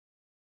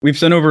We've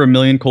sent over 1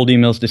 million cold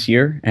emails this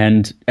year,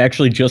 and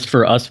actually just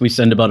for us, we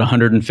send about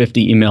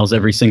 150 emails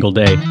every single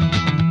day.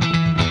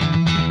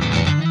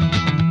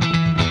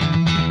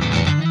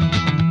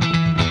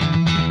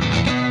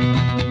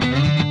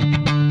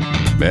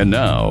 And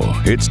now,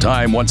 it's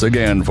time once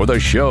again for the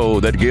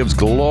show that gives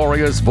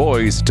glorious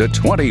voice to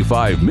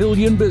 25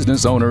 million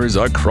business owners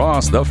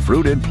across the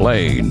fruited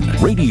plain.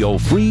 Radio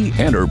Free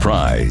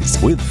Enterprise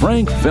with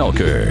Frank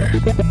Felker.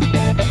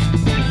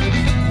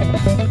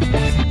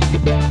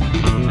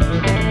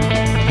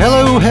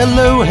 Hello,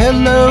 hello,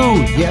 hello.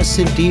 Yes,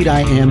 indeed,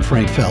 I am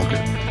Frank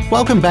Felker.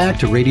 Welcome back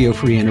to Radio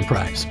Free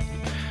Enterprise.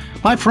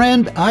 My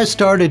friend, I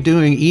started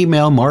doing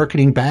email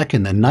marketing back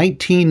in the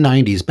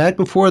 1990s, back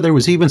before there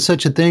was even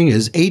such a thing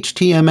as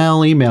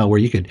HTML email, where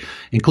you could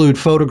include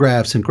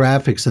photographs and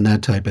graphics and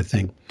that type of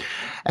thing.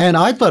 And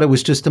I thought it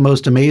was just the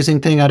most amazing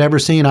thing I'd ever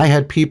seen. I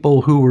had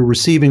people who were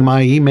receiving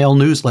my email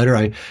newsletter.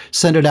 I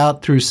sent it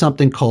out through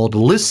something called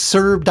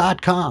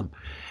listserv.com.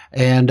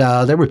 And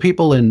there were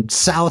people in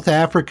South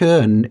Africa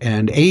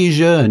and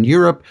Asia and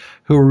Europe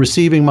who were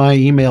receiving my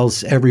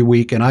emails every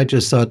week, and I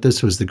just thought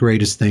this was the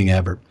greatest thing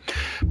ever.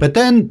 But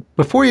then,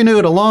 before you knew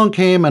it, along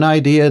came an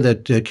idea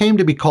that came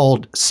to be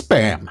called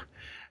spam.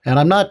 And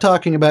I'm not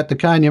talking about the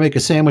kind you make a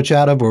sandwich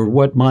out of or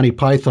what Monty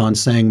Python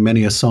sang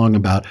many a song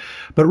about,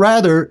 but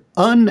rather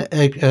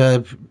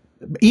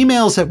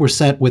emails that were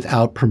sent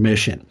without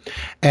permission.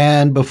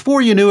 And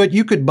before you knew it,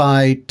 you could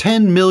buy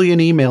 10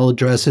 million email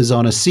addresses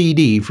on a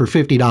CD for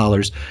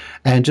 $50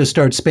 and just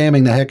start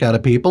spamming the heck out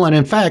of people. And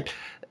in fact,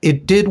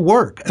 it did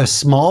work. A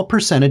small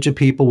percentage of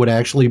people would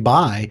actually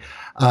buy,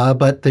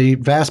 but the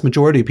vast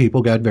majority of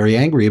people got very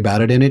angry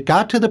about it. And it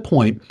got to the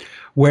point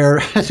where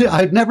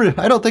I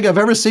don't think I've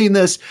ever seen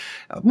this,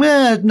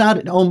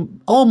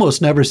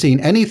 almost never seen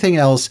anything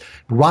else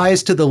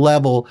rise to the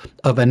level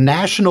of a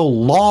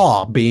national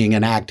law being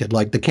enacted,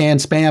 like the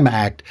CAN-SPAM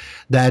Act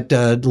that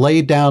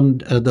laid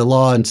down the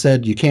law and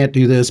said you can't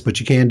do this, but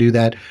you can do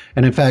that.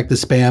 And in fact, the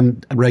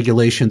spam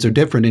regulations are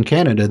different in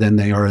Canada than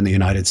they are in the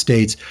United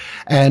States.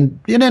 And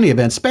in any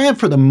event, spam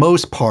for the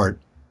most part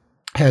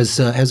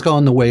has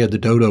gone the way of the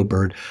dodo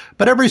bird.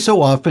 But every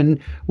so often,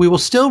 we will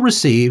still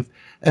receive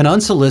an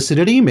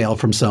unsolicited email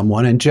from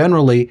someone, and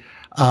generally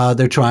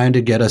they're trying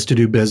to get us to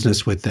do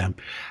business with them.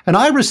 And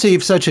I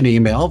received such an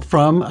email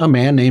from a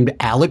man named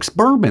Alex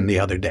Berman the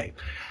other day.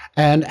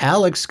 And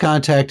Alex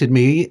contacted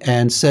me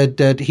and said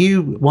that he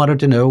wanted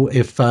to know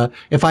if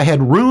I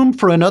had room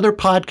for another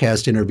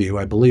podcast interview,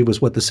 I believe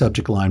was what the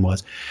subject line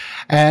was.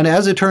 And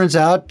as it turns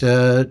out,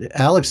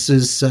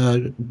 Alex's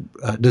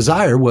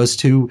desire was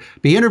to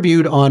be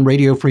interviewed on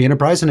Radio Free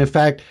Enterprise. And in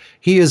fact,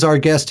 he is our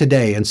guest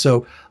today. And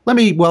so let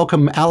me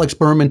welcome Alex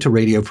Berman to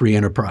Radio Free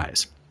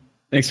Enterprise.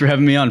 Thanks for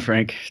having me on,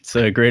 Frank. It's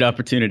a great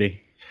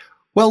opportunity.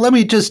 Well, let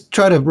me just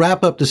try to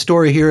wrap up the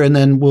story here, and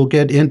then we'll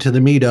get into the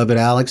meat of it,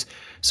 Alex.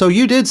 So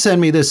you did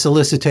send me this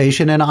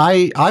solicitation, and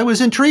I was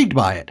intrigued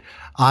by it.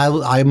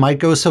 I might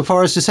go so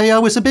far as to say I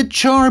was a bit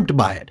charmed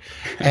by it.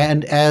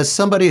 And as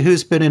somebody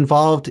who's been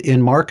involved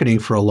in marketing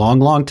for a long,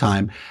 long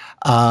time,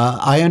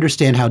 I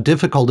understand how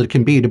difficult it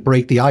can be to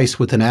break the ice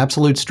with an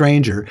absolute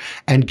stranger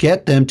and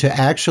get them to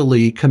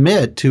actually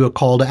commit to a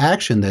call to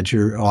action that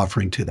you're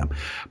offering to them.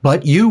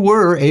 But you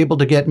were able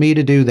to get me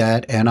to do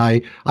that, and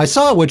I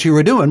saw what you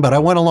were doing, but I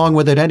went along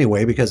with it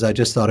anyway because I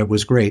just thought it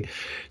was great.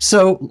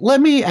 So let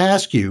me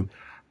ask you,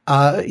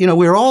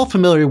 we're all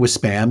familiar with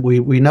spam.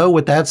 We know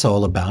what that's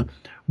all about.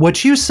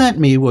 What you sent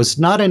me was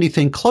not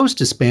anything close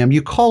to spam.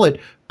 You call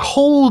it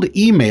cold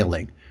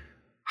emailing.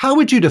 How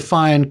would you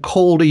define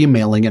cold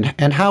emailing,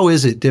 and how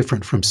is it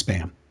different from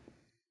spam?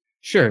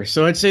 Sure.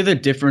 So I'd say the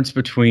difference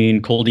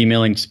between cold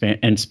emailing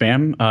and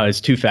spam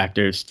is two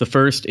factors. The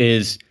first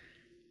is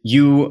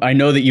I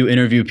know that you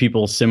interview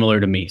people similar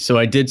to me. So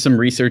I did some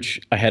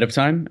research ahead of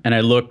time, and I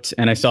looked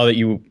and I saw that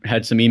you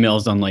had some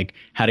emails on like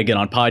how to get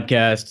on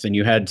podcasts, and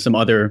you had some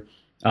other,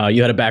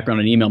 you had a background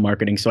in email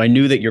marketing. So I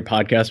knew that your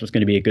podcast was going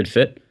to be a good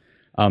fit.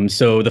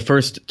 So the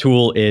first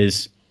tool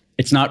is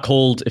it's not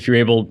cold if you're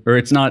able, or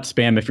it's not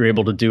spam if you're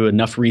able to do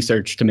enough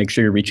research to make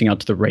sure you're reaching out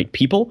to the right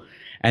people.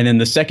 And then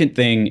the second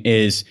thing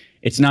is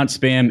it's not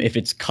spam if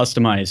it's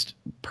customized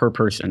per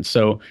person.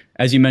 So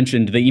as you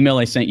mentioned, the email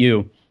I sent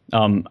you,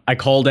 I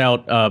called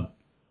out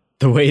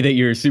the way that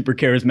you're super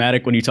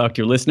charismatic when you talk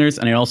to your listeners.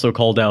 And I also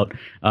called out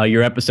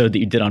your episode that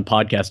you did on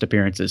podcast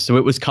appearances. So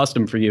it was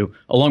custom for you,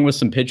 along with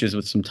some pitches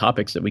with some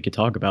topics that we could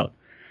talk about.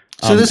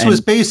 So this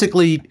was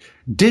basically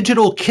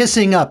digital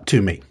kissing up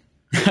to me.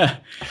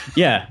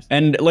 Yeah.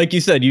 And like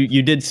you said,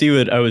 you did see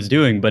what I was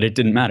doing, but it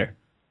didn't matter.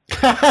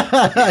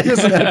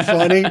 Isn't that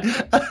funny?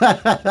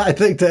 I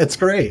think that's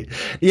great.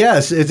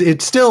 Yes,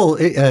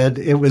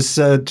 it was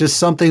just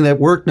something that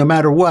worked no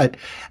matter what.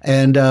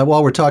 And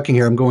while we're talking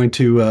here, I'm going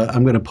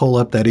to pull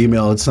up that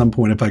email at some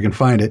point if I can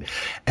find it,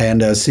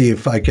 and see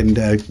if I can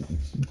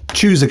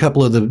choose a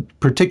couple of the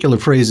particular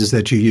phrases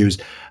that you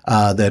used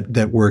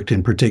that worked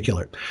in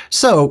particular.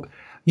 So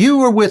you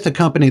were with a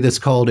company that's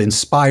called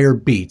Inspire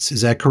Beats.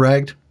 Is that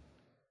correct?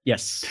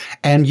 Yes.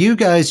 And you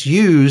guys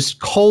use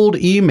cold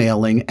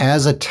emailing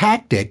as a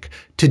tactic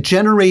to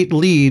generate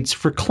leads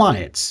for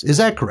clients. Is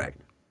that correct?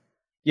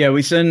 Yeah,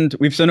 we've sent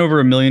over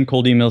 1 million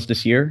cold emails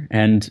this year,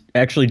 and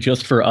actually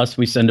just for us,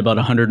 we send about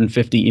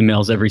 150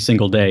 emails every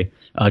single day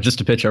just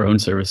to pitch our own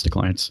service to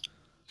clients.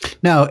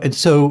 Now, and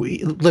so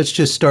let's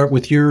just start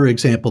with your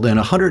example then.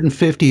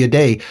 150 a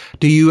day.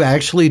 Do you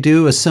actually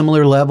do a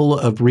similar level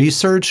of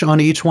research on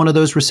each one of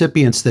those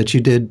recipients that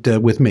you did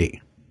with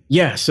me?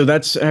 Yeah, so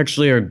that's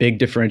actually our big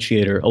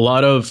differentiator. A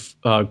lot of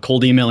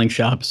cold emailing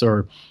shops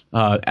or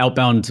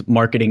outbound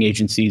marketing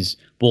agencies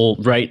will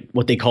write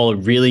what they call a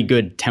really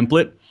good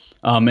template.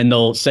 And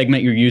they'll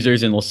segment your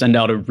users and they'll send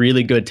out a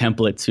really good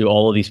template to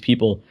all of these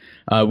people.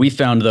 We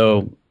found,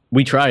 though,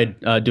 we tried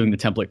doing the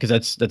template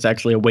because that's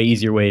actually a way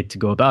easier way to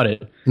go about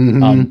it.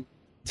 Mm-hmm.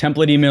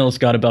 Template emails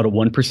got about a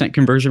 1%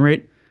 conversion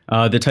rate.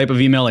 The type of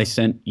email I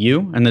sent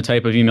you and the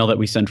type of email that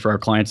we send for our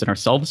clients and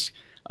ourselves,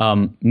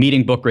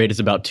 meeting book rate is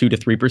about 2 to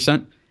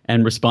 3%,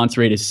 and response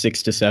rate is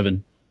 6 to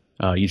 7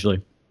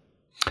 usually.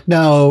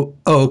 Now,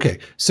 okay.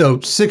 So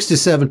 6 to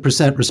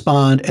 7%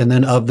 respond, and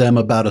then of them,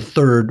 about a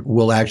third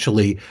will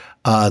actually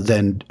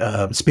then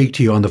speak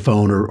to you on the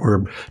phone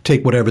or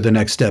take whatever the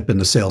next step in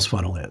the sales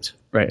funnel is.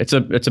 Right.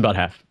 It's about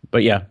half.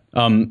 But yeah,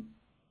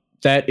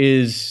 that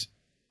is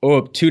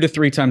 2 to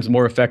 3 times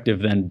more effective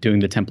than doing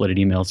the templated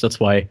emails. That's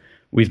why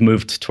we've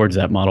moved towards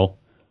that model.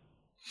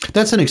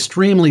 That's an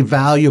extremely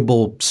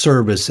valuable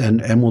service,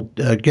 and we'll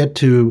get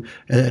to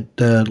at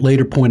a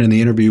later point in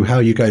the interview how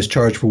you guys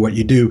charge for what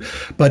you do.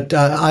 But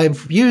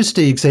I've used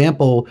the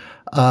example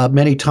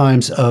many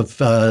times of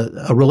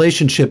a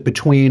relationship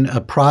between a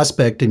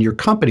prospect and your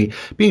company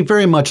being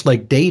very much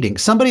like dating.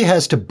 Somebody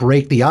has to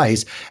break the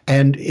ice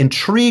and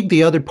intrigue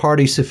the other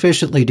party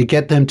sufficiently to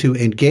get them to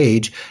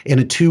engage in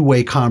a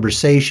two-way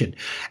conversation.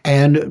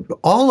 And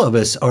all of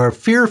us are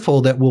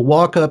fearful that we'll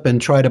walk up and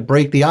try to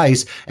break the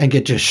ice and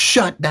get just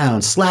shut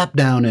down, slapped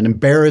down, and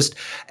embarrassed.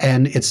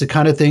 And it's the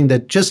kind of thing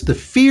that just the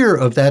fear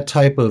of that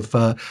type of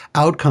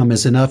outcome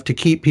is enough to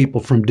keep people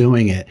from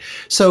doing it.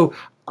 So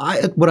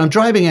what I'm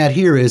driving at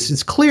here is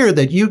it's clear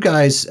that you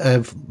guys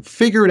have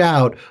figured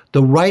out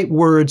the right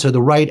words or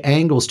the right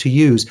angles to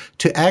use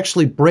to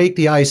actually break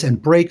the ice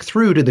and break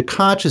through to the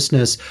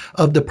consciousness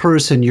of the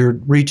person you're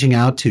reaching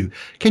out to.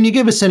 Can you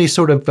give us any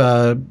sort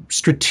of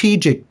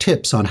strategic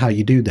tips on how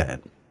you do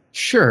that?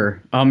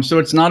 Sure. So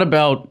it's not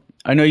about,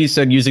 I know you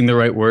said using the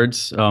right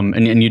words,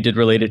 and you did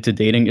relate it to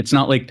dating. It's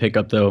not like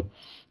pickup, though,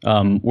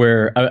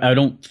 where I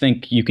don't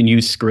think you can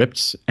use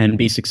scripts and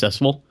be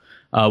successful.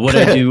 What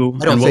I do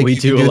and what we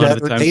do a lot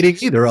of the time. Dating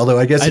either, although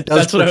I guess it does.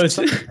 That's what I was.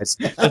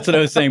 That's what I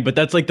was saying. But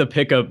that's like the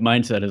pickup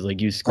mindset is like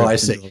use scripts. Oh, I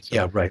see.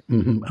 Yeah, right.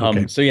 Mm-hmm.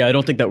 Okay. So yeah, I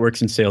don't think that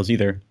works in sales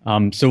either.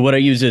 So what I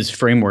use is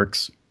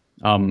frameworks,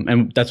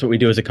 and that's what we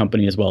do as a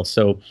company as well.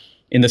 So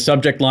in the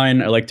subject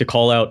line, I like to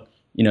call out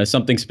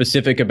something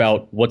specific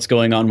about what's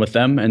going on with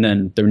them and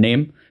then their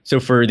name. So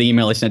for the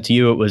email I sent to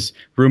you, it was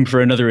room for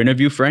another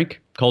interview,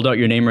 Frank. Called out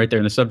your name right there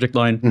in the subject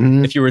line.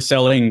 Mm-hmm. If you were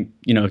selling,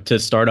 to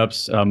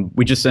startups,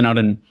 we just sent out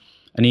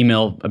an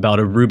email about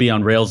a Ruby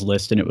on Rails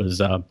list, and it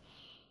was,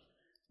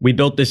 we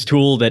built this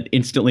tool that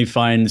instantly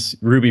finds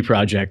Ruby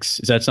projects.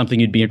 Is that something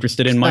you'd be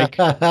interested in, Mike?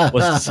 What's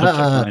the subject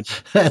line?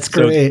 That's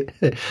great.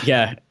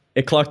 Yeah,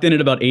 it clocked in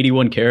at about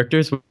 81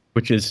 characters,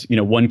 which is,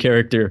 1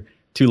 character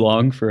too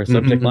long for a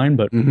subject line,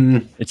 but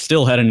it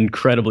still had an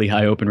incredibly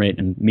high open rate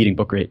and meeting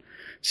book rate.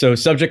 So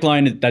subject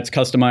line that's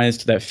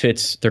customized, that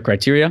fits their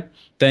criteria.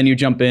 Then you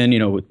jump in,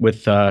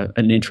 with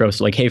an intro,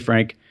 so like, hey,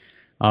 Frank.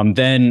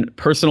 Then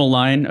personal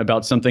line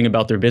about something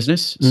about their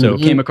business. So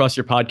came across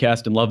your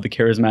podcast and loved the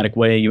charismatic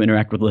way you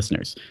interact with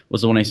listeners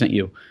was the one I sent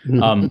you.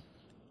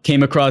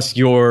 Came across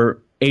your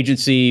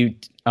agency,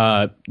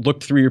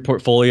 looked through your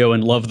portfolio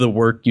and loved the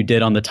work you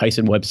did on the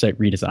Tyson website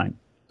redesign.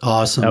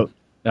 Awesome.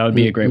 That would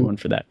be a great one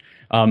for that.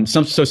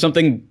 So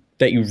something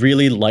that you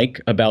really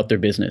like about their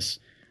business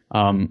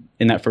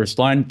in that first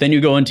line. Then you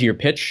go into your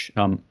pitch.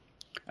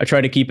 I try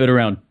to keep it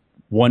around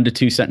 1 to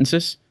 2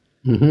 sentences.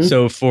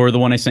 So for the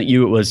one I sent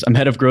you, it was, I'm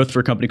head of growth for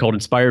a company called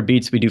Inspire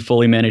Beats. We do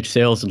fully managed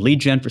sales and lead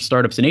gen for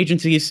startups and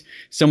agencies.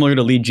 Similar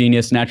to Lead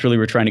Genius, naturally,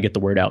 we're trying to get the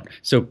word out.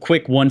 So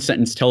quick 1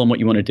 sentence, tell them what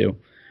you want to do.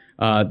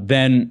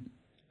 Then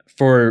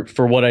for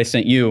what I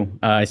sent you,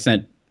 I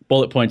sent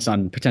bullet points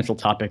on potential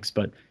topics,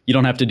 but you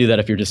don't have to do that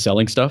if you're just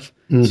selling stuff.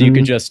 So you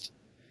could just,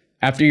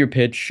 after your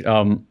pitch,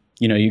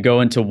 you go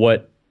into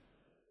what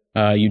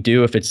you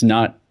do if it's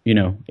not,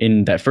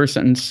 in that first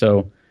sentence.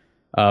 So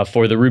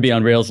for the Ruby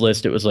on Rails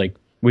list, it was like,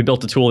 we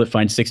built a tool that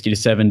finds 60 to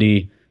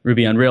 70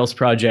 Ruby on Rails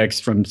projects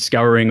from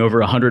scouring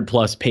over 100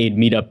 plus paid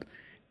Meetup,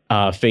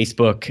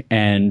 Facebook,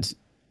 and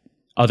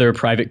other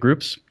private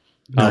groups.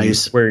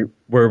 Nice. Where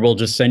we'll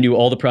just send you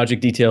all the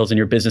project details and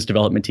your business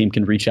development team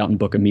can reach out and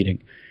book a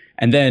meeting.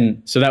 And then,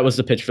 so that was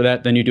the pitch for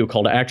that. Then you do a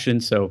call to action.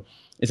 So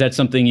is that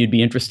something you'd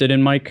be interested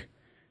in, Mike?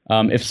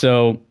 If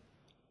so,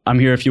 I'm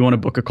here if you want to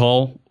book a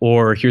call,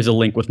 or here's a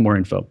link with more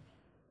info.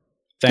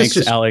 Thanks,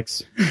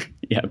 Alex.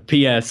 Yeah,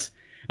 P.S.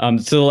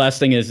 So the last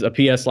thing is a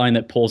PS line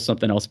that pulls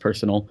something else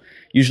personal.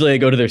 Usually I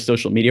go to their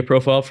social media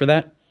profile for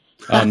that.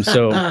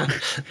 So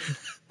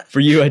for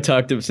you,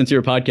 since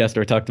you're a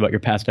podcaster, I talked about your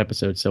past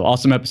episodes. So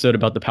awesome episode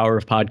about the power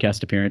of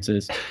podcast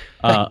appearances.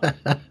 A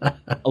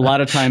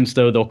lot of times,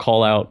 though, they'll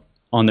call out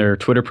on their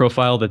Twitter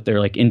profile that they're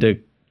like into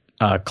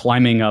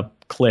climbing up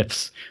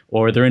cliffs,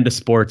 or they're into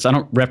sports. I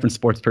don't reference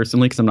sports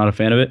personally because I'm not a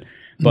fan of it,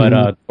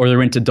 but or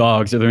they're into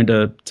dogs, or they're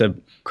into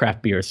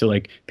craft beer. So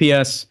like,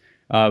 P.S.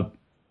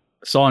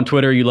 Saw on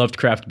Twitter you loved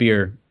craft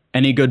beer.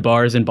 Any good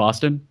bars in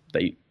Boston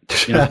that you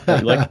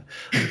like?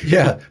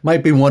 Yeah,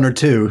 might be one or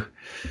two.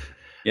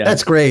 Yeah.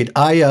 That's great.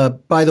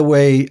 By the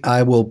way,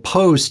 I will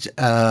post,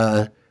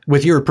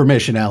 with your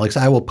permission, Alex,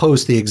 I will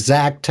post the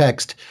exact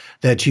text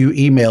that you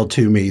emailed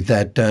to me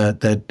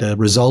that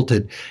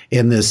resulted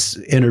in this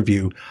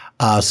interview,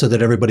 so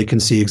that everybody can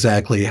see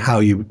exactly how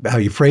you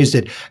phrased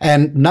it,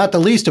 and not the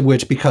least of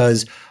which,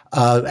 because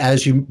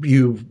as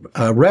you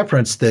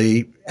referenced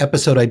the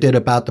episode I did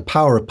about the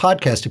power of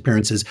podcast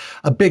appearances,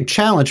 a big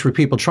challenge for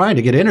people trying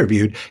to get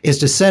interviewed is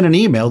to send an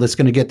email that's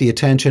going to get the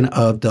attention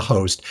of the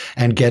host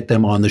and get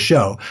them on the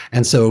show.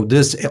 And so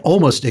this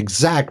almost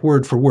exact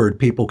word for word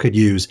people could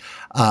use.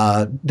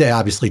 They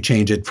obviously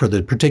change it for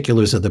the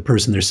particulars of the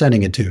person they're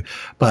sending it to,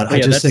 but I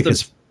just think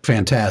it's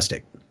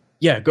fantastic.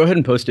 Yeah, go ahead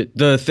and post it.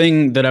 The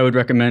thing that I would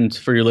recommend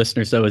for your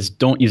listeners, though, is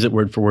don't use it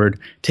word for word.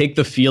 Take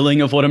the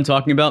feeling of what I'm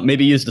talking about.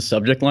 Maybe use the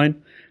subject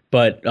line.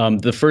 But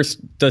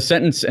the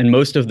sentence and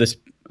most of this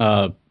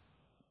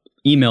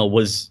email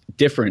was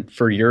different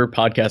for your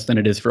podcast than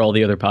it is for all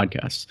the other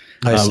podcasts.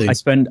 I see. I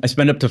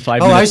spend up to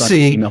 5 minutes. Oh, I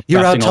see.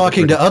 You're out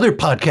talking to the other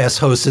podcast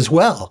hosts as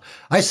well.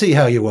 I see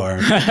how you are.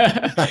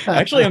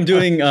 Actually, I'm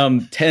doing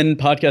 10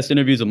 podcast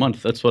interviews a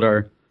month. That's what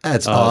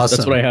That's awesome.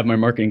 That's what I have my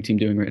marketing team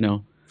doing right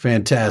now.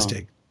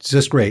 Fantastic. It's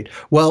just great.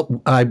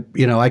 Well, I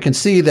can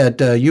see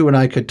that you and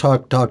I could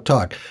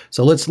talk.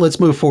 So let's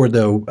move forward,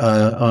 though,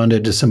 on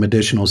to some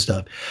additional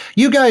stuff.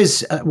 You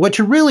guys, what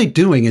you're really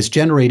doing is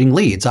generating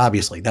leads.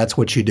 Obviously, that's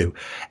what you do.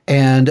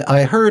 And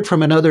I heard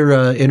from another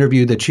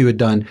interview that you had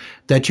done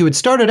that you had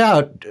started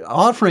out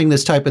offering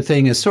this type of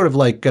thing as sort of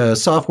like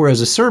software as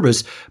a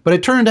service, but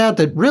it turned out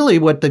that really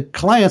what the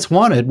clients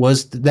wanted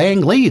was the dang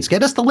leads.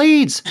 Get us the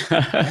leads.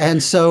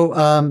 And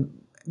so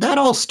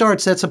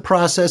that's a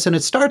process, and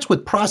it starts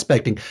with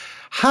prospecting.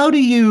 How do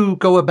you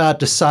go about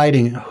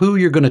deciding who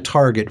you're going to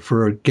target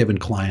for a given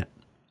client?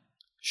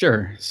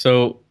 Sure.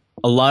 So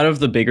a lot of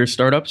the bigger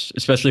startups,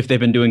 especially if they've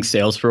been doing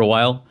sales for a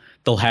while,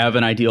 they'll have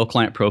an ideal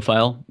client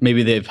profile.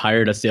 Maybe they've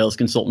hired a sales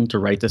consultant to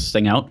write this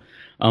thing out.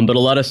 But a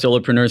lot of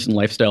solopreneurs and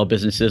lifestyle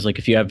businesses, like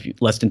if you have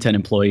less than 10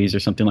 employees or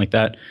something like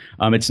that,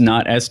 it's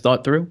not as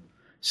thought through.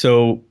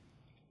 So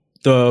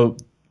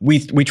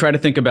we try to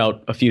think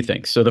about a few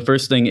things. So the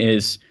first thing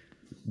is,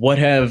 what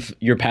have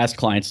your past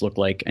clients look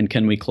like, and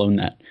can we clone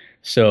that?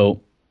 So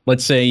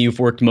let's say you've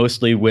worked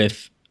mostly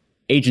with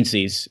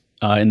agencies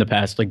in the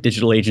past, like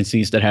digital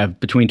agencies that have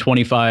between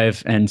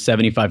 25 and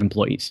 75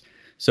 employees.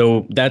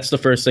 So that's the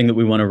first thing that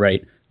we want to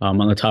write on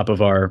the top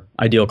of our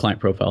ideal client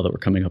profile that we're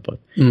coming up with.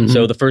 Mm-hmm.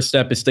 So the first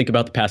step is think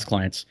about the past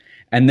clients.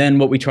 And then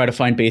what we try to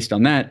find based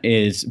on that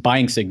is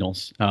buying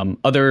signals,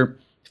 other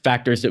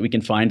factors that we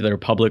can find that are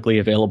publicly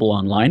available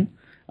online.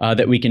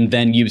 That we can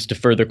then use to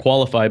further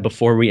qualify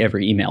before we ever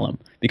email them,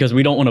 because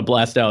we don't want to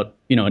blast out,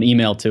 an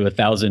email to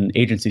 1,000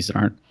 agencies that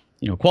aren't,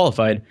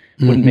 qualified.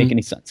 Wouldn't make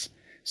any sense.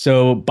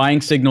 So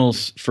buying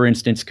signals, for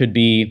instance, could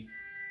be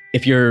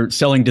if you're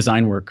selling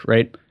design work,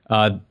 right?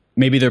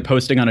 Maybe they're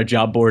posting on a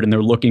job board and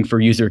they're looking for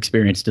user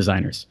experience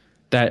designers.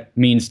 That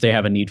means they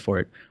have a need for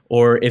it.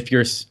 Or if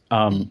you're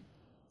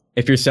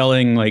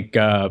selling like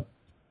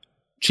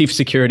chief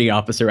security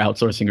officer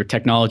outsourcing or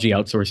technology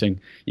outsourcing,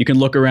 you can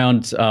look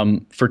around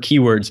for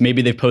keywords.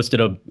 Maybe they've posted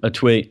a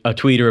tweet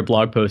or a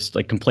blog post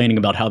like complaining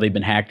about how they've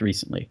been hacked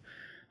recently.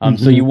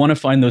 So you want to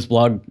find those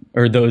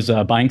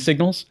buying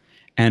signals,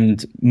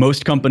 and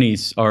most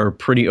companies are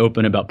pretty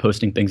open about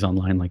posting things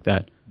online like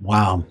that.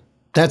 Wow.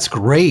 That's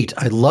great.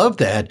 I love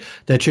that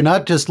you're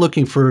not just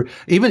looking for,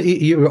 even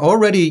you're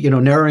already,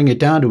 narrowing it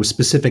down to a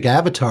specific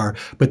avatar,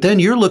 but then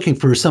you're looking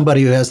for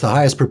somebody who has the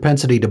highest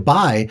propensity to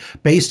buy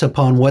based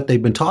upon what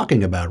they've been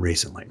talking about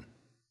recently.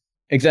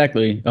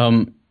 Exactly.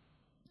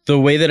 The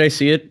way that I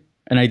see it,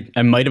 and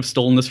I might have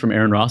stolen this from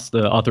Aaron Ross,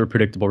 the author of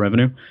Predictable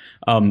Revenue,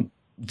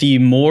 the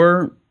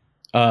more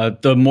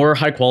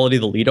high quality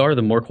the lead are,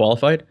 the more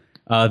qualified,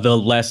 the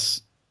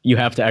less you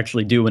have to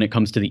actually do when it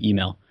comes to the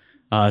email.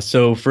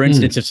 So for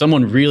instance, if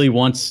someone really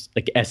wants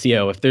like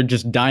SEO, if they're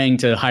just dying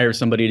to hire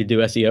somebody to do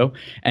SEO,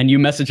 and you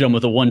message them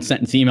with a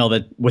 1-sentence email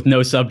with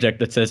no subject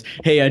that says,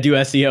 "Hey, I do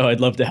SEO,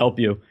 I'd love to help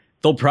you,"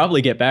 they'll probably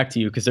get back to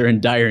you because they're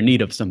in dire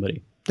need of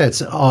somebody.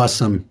 That's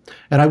awesome.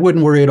 And I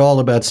wouldn't worry at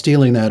all about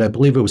stealing that. I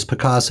believe it was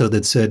Picasso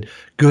that said,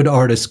 "Good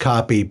artists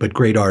copy, but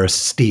great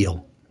artists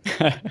steal."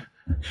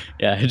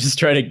 Yeah, I just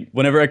try to,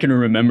 whenever I can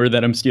remember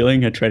that I'm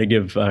stealing, I try to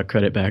give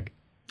credit back.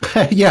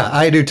 Yeah,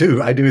 I do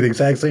too. I do the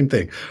exact same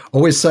thing.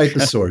 Always cite the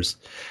source.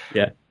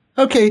 Yeah.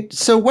 Okay,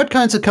 so what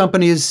kinds of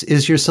companies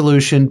is your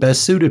solution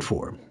best suited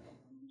for?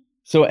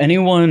 So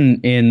anyone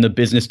in the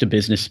business to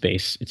business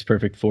space, it's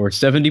perfect for.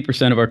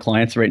 70% of our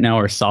clients right now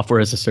are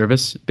software as a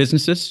service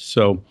businesses.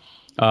 So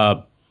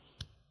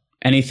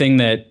anything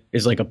that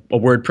is like a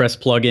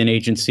WordPress plugin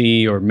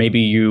agency, or maybe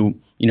you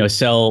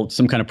sell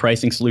some kind of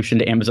pricing solution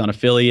to Amazon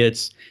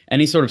affiliates,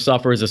 any sort of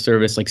software as a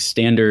service, like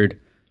standard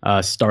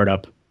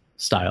startup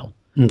style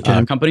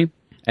company.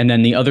 And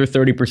then the other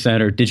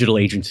 30% are digital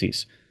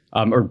agencies,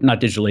 or not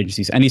digital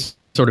agencies, any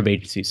sort of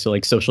agencies. So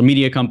like social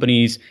media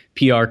companies,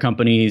 PR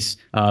companies,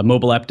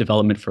 mobile app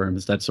development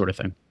firms, that sort of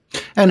thing.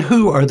 And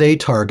who are they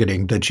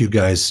targeting that you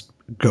guys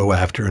go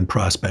after and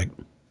prospect?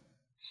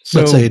 So,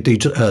 let's say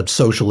a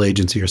social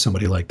agency or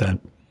somebody like that.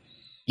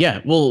 Yeah,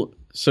 well,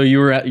 so you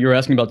were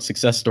asking about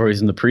success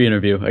stories in the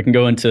pre-interview. I can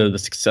go into the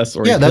success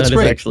stories. Yeah, that's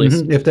great. Actually,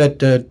 if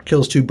that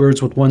kills two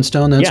birds with one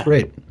stone, that's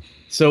great.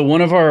 So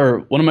one of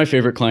my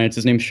favorite clients,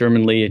 his name's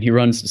Sherman Lee, and he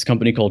runs this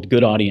company called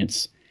Good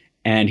Audience.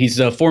 And he's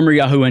a former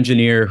Yahoo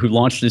engineer who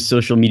launched his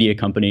social media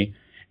company,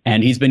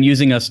 and he's been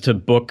using us to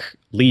book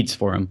leads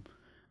for him.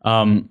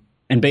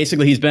 And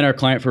basically, he's been our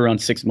client for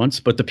around 6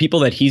 months. But the people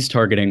that he's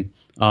targeting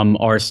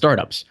are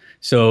startups.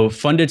 So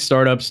funded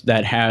startups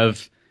that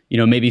have,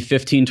 maybe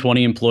 15,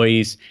 20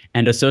 employees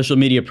and a social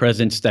media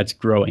presence that's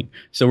growing.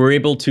 So we're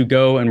able to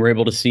go and we're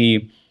able to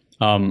see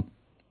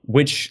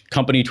which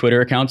company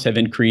Twitter accounts have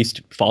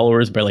increased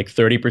followers by like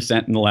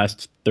 30% in the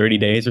last 30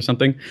 days or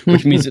something,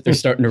 which means that they're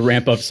starting to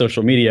ramp up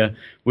social media,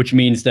 which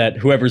means that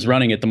whoever's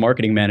running it, the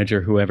marketing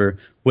manager, whoever,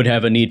 would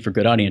have a need for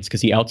Good Audience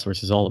because he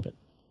outsources all of it.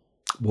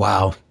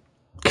 Wow.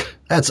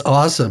 That's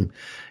awesome.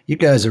 You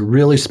guys are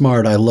really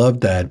smart. I love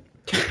that.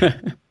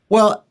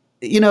 Well,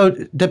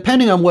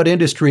 depending on what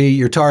industry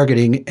you're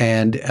targeting,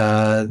 and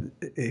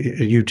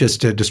you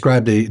just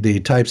described the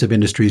types of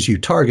industries you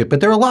target,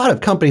 but there are a lot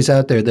of companies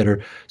out there that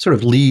are sort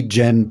of lead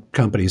gen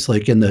companies,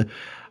 like in the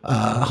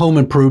home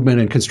improvement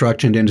and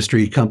construction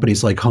industry,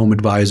 companies like Home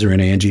Advisor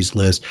and Angie's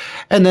List.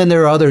 And then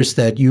there are others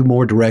that you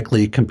more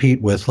directly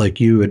compete with,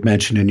 like you had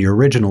mentioned in your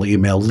original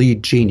email,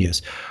 Lead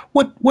Genius.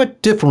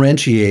 What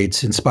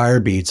differentiates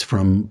InspireBeats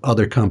from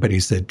other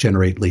companies that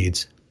generate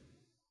leads?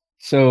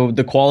 So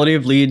the quality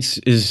of leads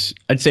is,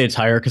 I'd say it's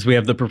higher because we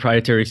have the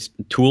proprietary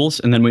tools.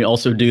 And then we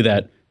also do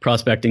that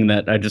prospecting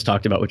that I just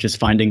talked about, which is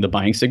finding the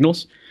buying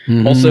signals.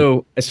 Mm-hmm.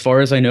 Also, as far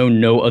as I know,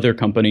 no other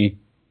company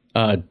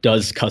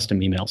does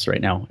custom emails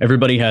right now.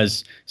 Everybody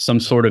has some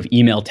sort of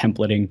email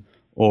templating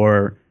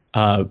or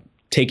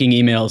taking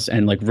emails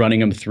and like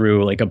running them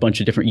through like a bunch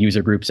of different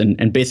user groups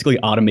and basically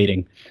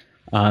automating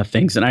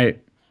things. And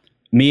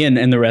me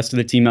and the rest of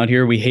the team out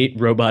here, we hate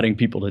roboting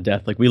people to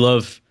death. Like we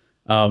love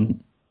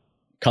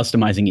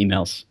customizing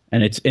emails,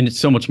 and it's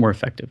so much more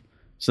effective.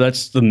 So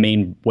that's the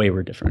main way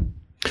we're different.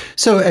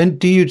 So, and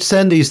do you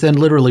send these then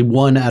literally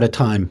one at a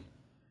time?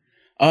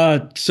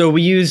 So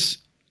we use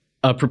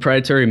a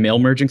proprietary mail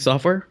merging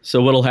software.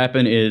 So what'll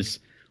happen is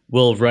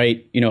we'll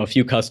write, a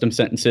few custom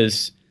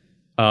sentences,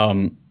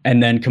 and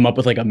then come up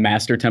with like a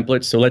master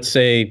template. So let's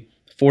say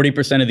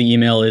 40% of the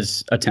email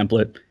is a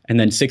template, and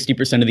then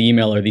 60% of the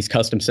email are these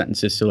custom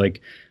sentences. So like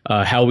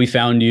how we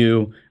found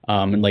you,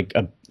 and like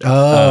a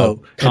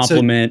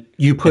compliment. So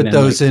you put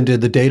those into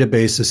the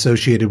database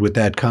associated with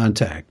that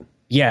contact.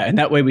 Yeah, and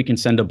that way we can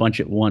send a bunch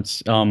at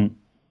once. And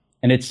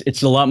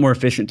it's a lot more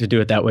efficient to do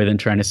it that way than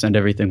trying to send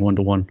everything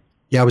one-to-one.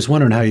 Yeah, I was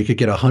wondering how you could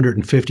get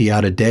 150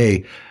 out a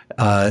day.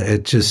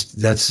 That's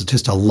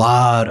just a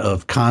lot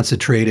of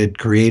concentrated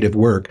creative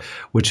work,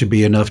 which would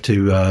be enough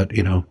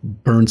to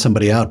burn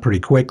somebody out pretty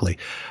quickly.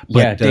 But,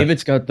 yeah,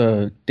 David's got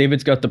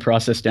the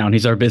process down.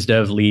 He's our biz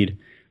dev lead.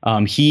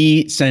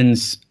 He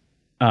sends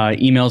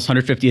emails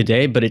 150 a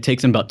day, but it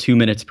takes him about 2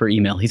 minutes per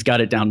email. He's got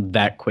it down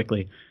that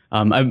quickly.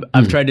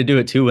 I've tried to do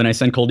it too. When I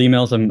send cold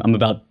emails, I'm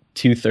about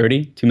 2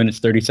 minutes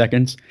 30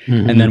 seconds,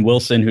 and then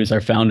Wilson, who's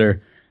our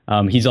founder.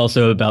 He's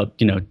also about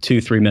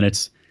 2-3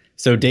 minutes.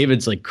 So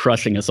David's like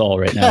crushing us all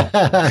right now.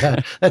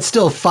 That's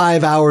still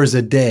 5 hours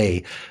a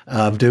day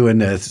of doing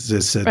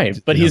this. Right,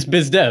 but he's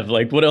biz dev.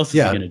 Like, what else is he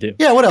going to do?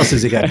 Yeah, what else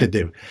has he got to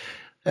do?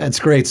 That's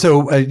great.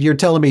 So you're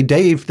telling me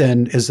Dave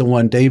then is the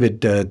one,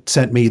 David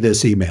sent me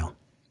this email.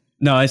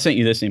 No, I sent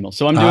you this email.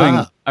 So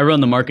I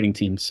run the marketing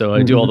team. So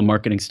I do all the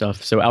marketing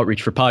stuff. So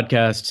outreach for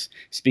podcasts,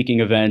 speaking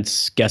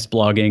events, guest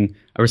blogging.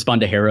 I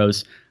respond to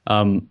Harrows.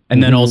 And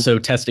then also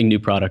testing new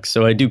products.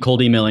 So I do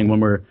cold emailing when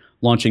we're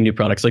launching new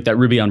products, like that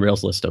Ruby on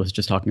Rails list I was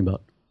just talking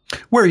about.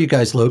 Where are you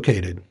guys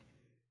located?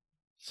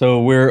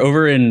 So we're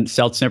over in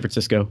South San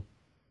Francisco,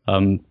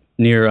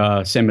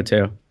 near San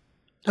Mateo.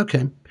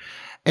 Okay.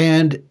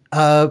 And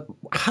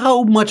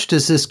how much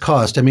does this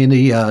cost? I mean,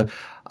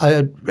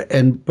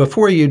 and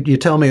before you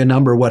tell me a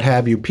number, what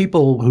have you,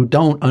 people who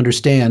don't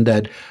understand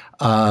that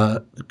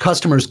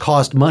customers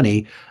cost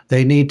money,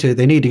 they need to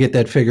get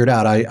that figured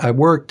out. I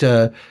worked.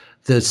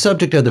 The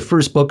subject of the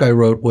first book I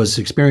wrote was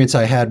experience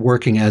I had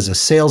working as a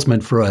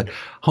salesman for a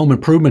home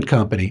improvement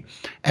company.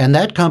 And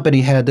that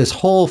company had this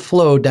whole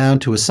flow down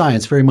to a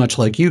science, very much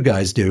like you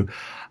guys do.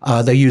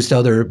 They used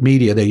other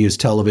media. They used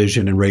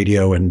television and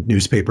radio and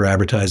newspaper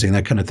advertising,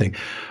 that kind of thing.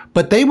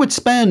 But they would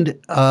spend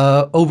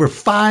over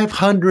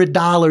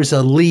 $500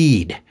 a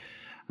lead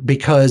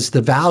because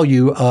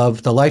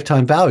the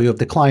lifetime value of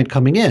the client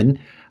coming in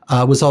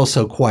was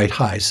also quite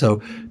high.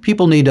 So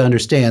people need to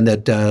understand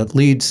that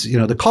leads,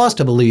 the cost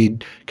of a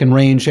lead can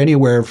range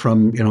anywhere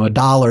from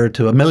 $1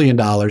 to $1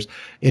 million.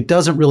 It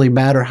doesn't really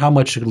matter how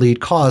much a lead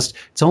costs.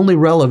 It's only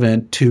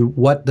relevant to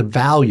what the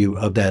value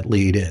of that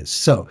lead is.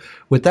 So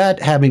with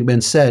that having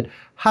been said,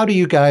 how do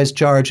you guys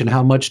charge and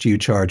how much do you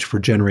charge for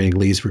generating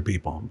leads for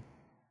people?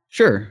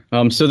 Sure.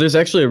 So there's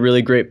actually a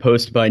really great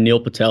post by Neil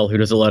Patel, who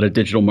does a lot of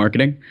digital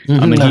marketing.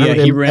 Mm-hmm. And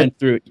he ran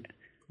through.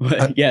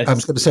 Yes. I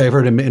was going to say I've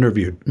heard him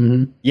interviewed.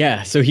 Mm-hmm.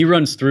 Yeah. So he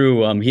runs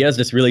through. He has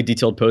this really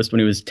detailed post when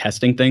he was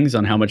testing things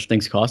on how much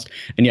things cost.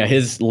 And yeah,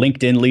 his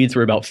LinkedIn leads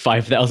were about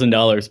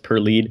 $5,000 per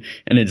lead,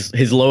 and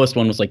his lowest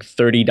one was like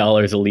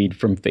 $30 a lead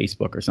from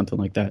Facebook or something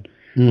like that.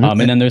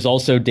 Mm-hmm. And then there's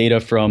also data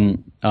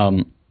from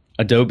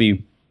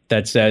Adobe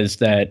that says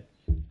that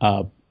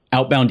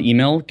outbound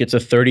email gets a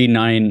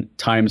 39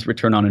 times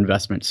return on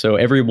investment. So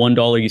every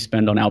 $1 you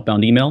spend on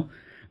outbound email,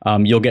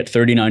 you'll get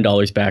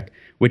 $39 back,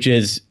 which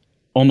is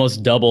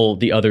almost double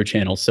the other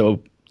channels.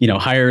 So,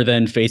 higher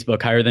than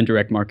Facebook, higher than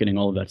direct marketing,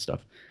 all of that stuff.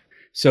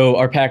 So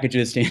our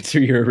packages, to answer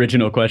your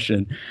original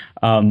question.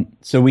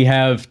 So we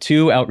have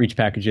two outreach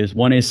packages.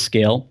 One is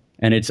Scale,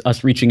 and it's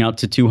us reaching out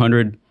to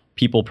 200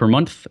 people per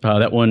month.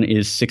 That one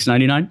is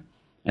 $6.99.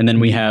 And then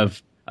we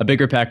have a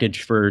bigger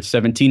package for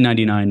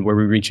 $17.99 where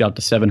we reach out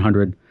to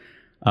 700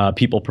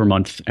 people per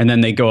month. And then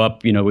they go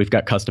up, we've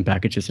got custom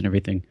packages and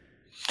everything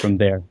from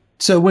there.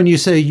 So when you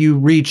say you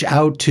reach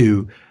out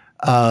to,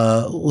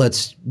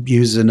 let's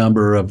use a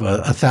number of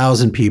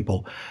 1,000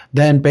 people,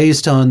 then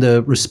based on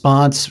the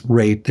response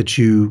rate that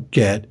you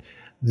get,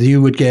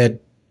 you would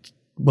get,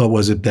 what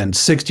was it then,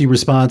 60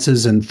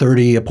 responses and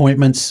 30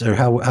 appointments, or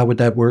how would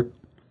that work?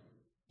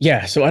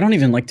 Yeah, so I don't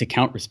even like to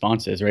count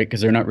responses, right?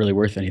 Because they're not really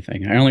worth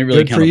anything. I only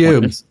really Good count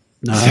appointments.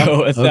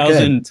 So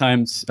 1,000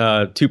 times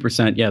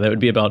 2%, yeah, that would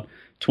be about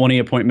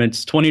 20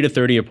 to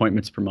 30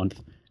 appointments per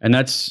month. And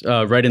that's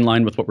right in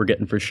line with what we're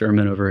getting for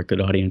Sherman over at Good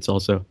Audience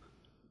also.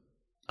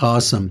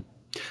 Awesome.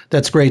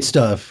 That's great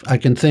stuff. I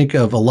can think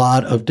of a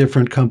lot of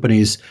different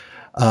companies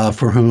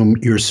for whom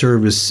your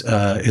service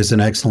is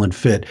an excellent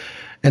fit.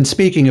 And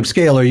speaking of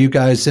scale, are you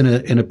guys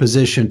in a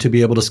position to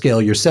be able to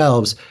scale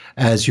yourselves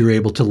as you're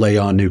able to lay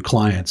on new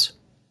clients?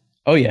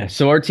 Oh, yeah.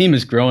 So our team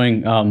is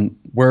growing.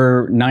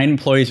 We're 9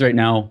 employees right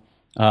now.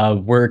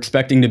 We're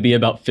expecting to be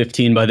about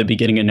 15 by the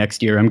beginning of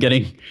next year. I'm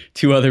getting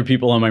 2 other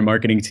people on my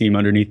marketing team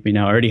underneath me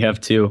now. I already have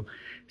 2.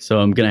 So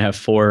I'm going to have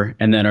 4.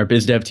 And then our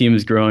biz dev team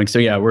is growing. So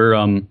yeah,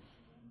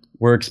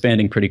 we're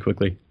expanding pretty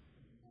quickly.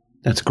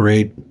 That's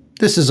great.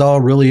 This is all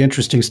really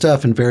interesting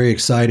stuff and very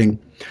exciting.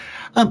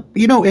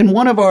 In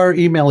one of our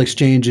email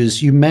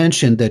exchanges, you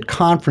mentioned that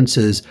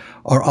conferences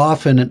are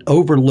often an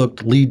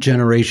overlooked lead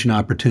generation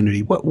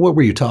opportunity. What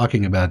were you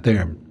talking about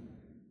there?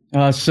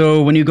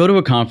 So when you go to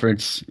a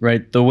conference,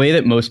 right, the way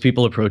that most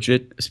people approach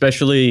it,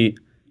 especially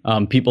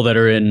people that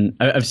are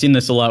I've seen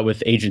this a lot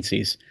with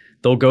agencies.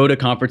 They'll go to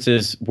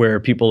conferences where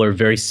people are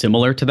very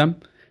similar to them.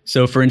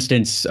 So for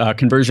instance,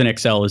 Conversion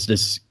XL is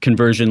this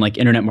conversion like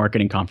internet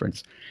marketing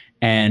conference.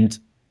 And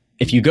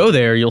if you go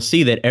there, you'll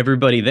see that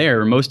everybody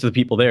there, most of the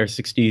people there,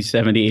 60,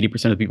 70,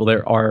 80% of the people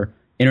there are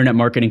internet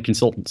marketing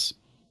consultants.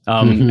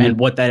 And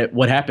what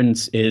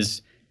happens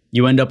is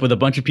you end up with a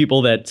bunch of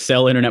people that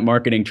sell internet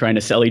marketing trying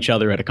to sell each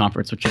other at a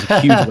conference, which is a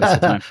huge waste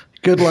of time.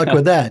 Good luck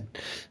with that.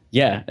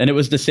 Yeah, and it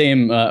was the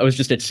same. I was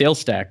just at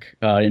SalesStack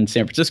in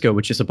San Francisco,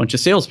 which is a bunch of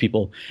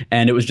salespeople,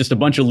 and it was just a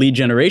bunch of lead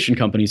generation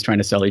companies trying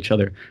to sell each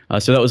other.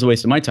 So that was a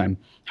waste of my time.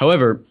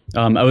 However,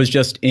 I was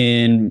just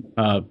in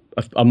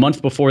a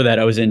month before that.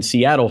 I was in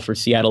Seattle for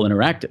Seattle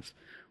Interactive,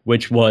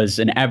 which was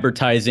an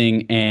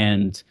advertising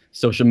and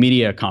social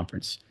media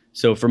conference.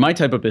 So for my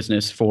type of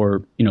business,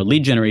 for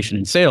lead generation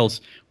and sales,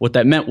 what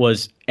that meant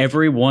was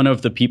every one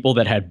of the people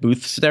that had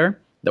booths there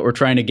that were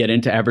trying to get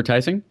into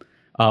advertising.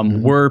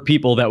 Were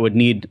people that would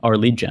need our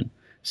lead gen.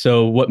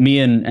 So what me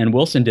and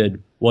Wilson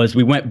did was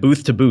we went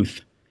booth to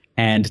booth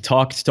and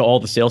talked to all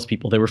the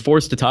salespeople. They were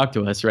forced to talk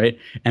to us, right?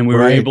 And we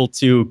were able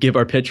to give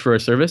our pitch for our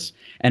service.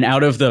 And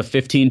out of the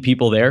 15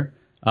 people there,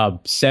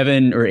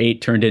 7 or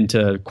 8 turned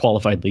into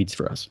qualified leads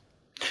for us.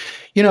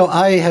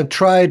 I have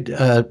tried,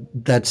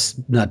 that's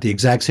not the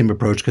exact same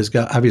approach because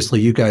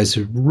obviously you guys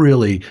are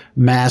really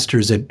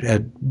masters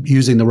at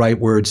using the right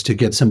words to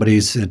get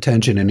somebody's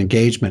attention and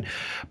engagement.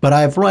 But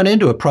I've run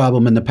into a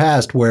problem in the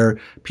past where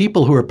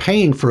people who are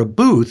paying for a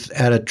booth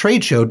at a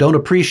trade show don't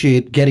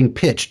appreciate getting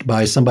pitched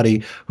by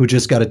somebody who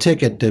just got a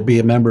ticket to be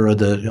a member of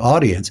the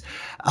audience.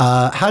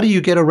 How do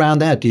you get around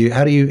that?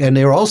 And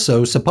they're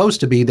also supposed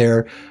to be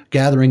there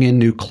gathering in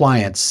new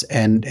clients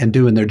and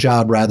doing their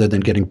job rather than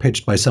getting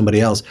pitched by somebody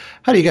else.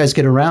 How do you guys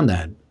get around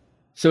that?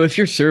 So if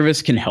your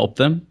service can help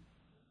them,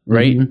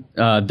 right,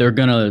 they're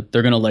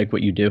gonna like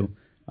what you do.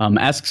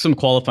 Ask some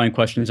qualifying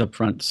questions up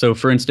front. So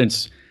for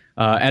instance,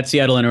 at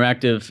Seattle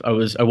Interactive,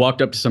 I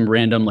walked up to some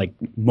random like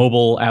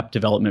mobile app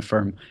development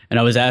firm and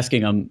I was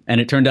asking them,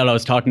 and it turned out I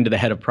was talking to the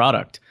head of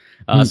product.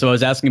 So I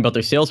was asking about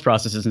their sales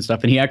processes and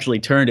stuff, and he actually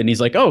turned and he's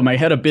like, oh, my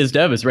head of biz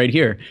dev is right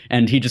here.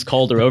 And he just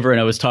called her over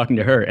and I was talking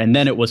to her. And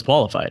then it was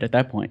qualified at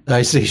that point.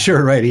 I see.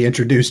 Sure. Right. He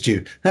introduced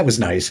you. That was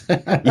nice.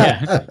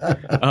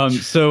 Yeah.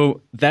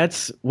 So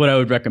that's what I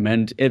would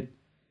recommend.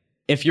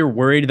 If you're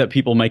worried that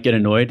people might get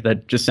annoyed,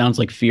 that just sounds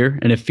like fear.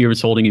 And if fear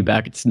is holding you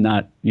back, it's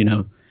not,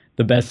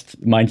 the best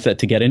mindset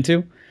to get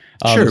into.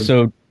 Sure.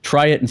 So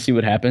try it and see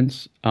what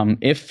happens.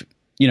 If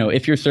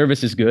your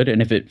service is good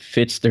and if it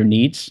fits their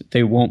needs,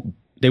 they won't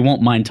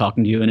mind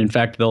talking to you. And in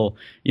fact,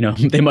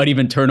 they might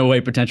even turn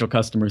away potential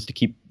customers to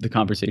keep the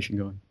conversation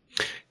going.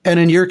 And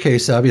in your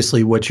case,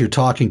 obviously, what you're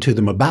talking to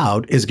them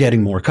about is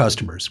getting more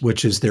customers,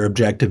 which is their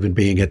objective in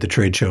being at the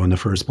trade show in the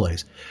first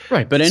place.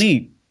 Right. But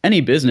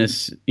any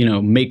business,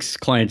 makes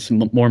clients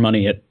more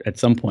money at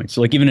some point. So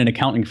like even an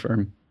accounting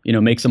firm,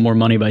 makes them more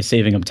money by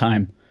saving them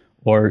time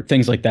or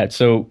things like that.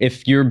 So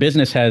if your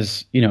business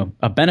has,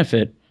 a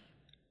benefit,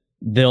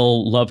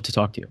 they'll love to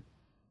talk to you.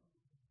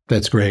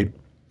 That's great.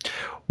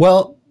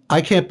 Well,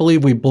 I can't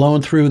believe we've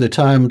blown through the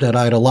time that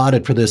I'd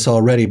allotted for this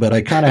already, but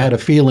I kind of had a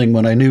feeling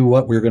when I knew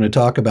what we were going to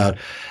talk about,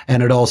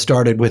 and it all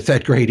started with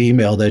that great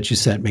email that you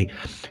sent me.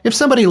 If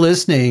somebody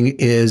listening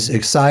is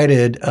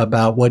excited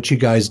about what you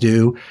guys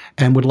do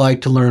and would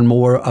like to learn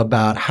more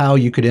about how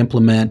you could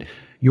implement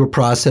your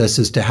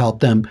processes to help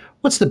them,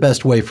 what's the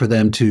best way for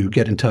them to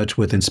get in touch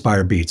with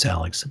InspireBeats,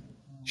 Alex?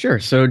 Sure.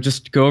 So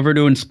just go over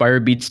to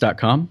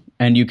inspirebeats.com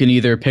and you can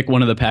either pick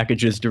one of the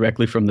packages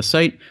directly from the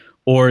site,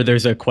 or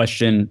there's a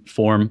question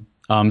form.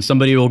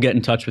 Somebody will get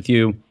in touch with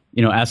you,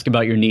 ask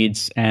about your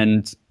needs,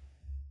 and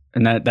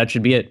that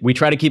should be it. We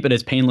try to keep it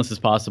as painless as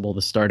possible,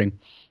 the starting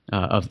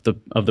of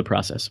the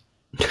process.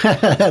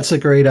 That's a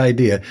great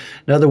idea.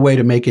 Another way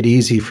to make it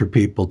easy for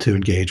people to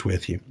engage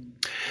with you.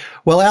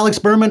 Well, Alex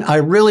Berman, I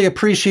really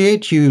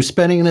appreciate you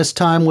spending this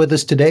time with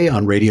us today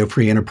on Radio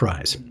Free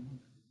Enterprise.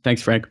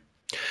 Thanks, Frank.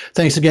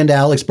 Thanks again to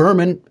Alex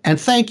Berman, and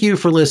thank you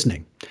for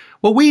listening.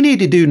 What we need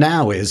to do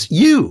now is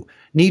you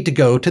need to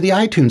go to the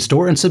iTunes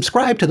store and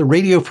subscribe to the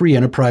Radio Free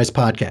Enterprise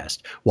podcast.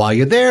 While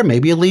you're there,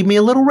 maybe you leave me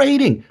a little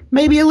rating.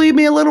 Maybe you leave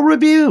me a little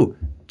review.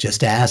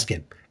 Just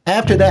asking.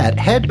 After that,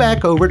 head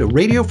back over to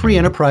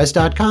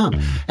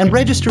radiofreeenterprise.com and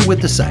register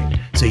with the site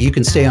so you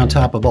can stay on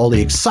top of all the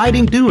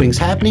exciting doings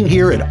happening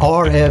here at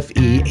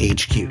RFE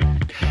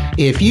HQ.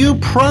 If you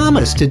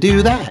promise to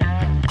do that,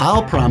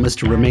 I'll promise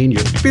to remain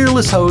your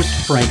fearless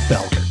host, Frank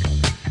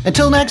Belker.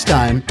 Until next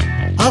time,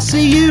 I'll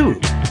see you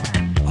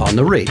on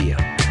the radio.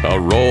 A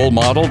role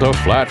model to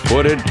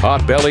flat-footed,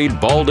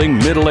 pot-bellied, balding,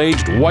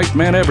 middle-aged white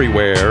men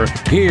everywhere,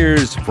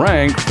 here's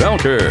Frank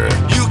Belker.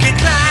 You can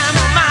climb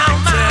a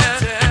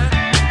mountain,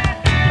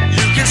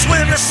 you can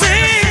swim the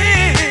sea.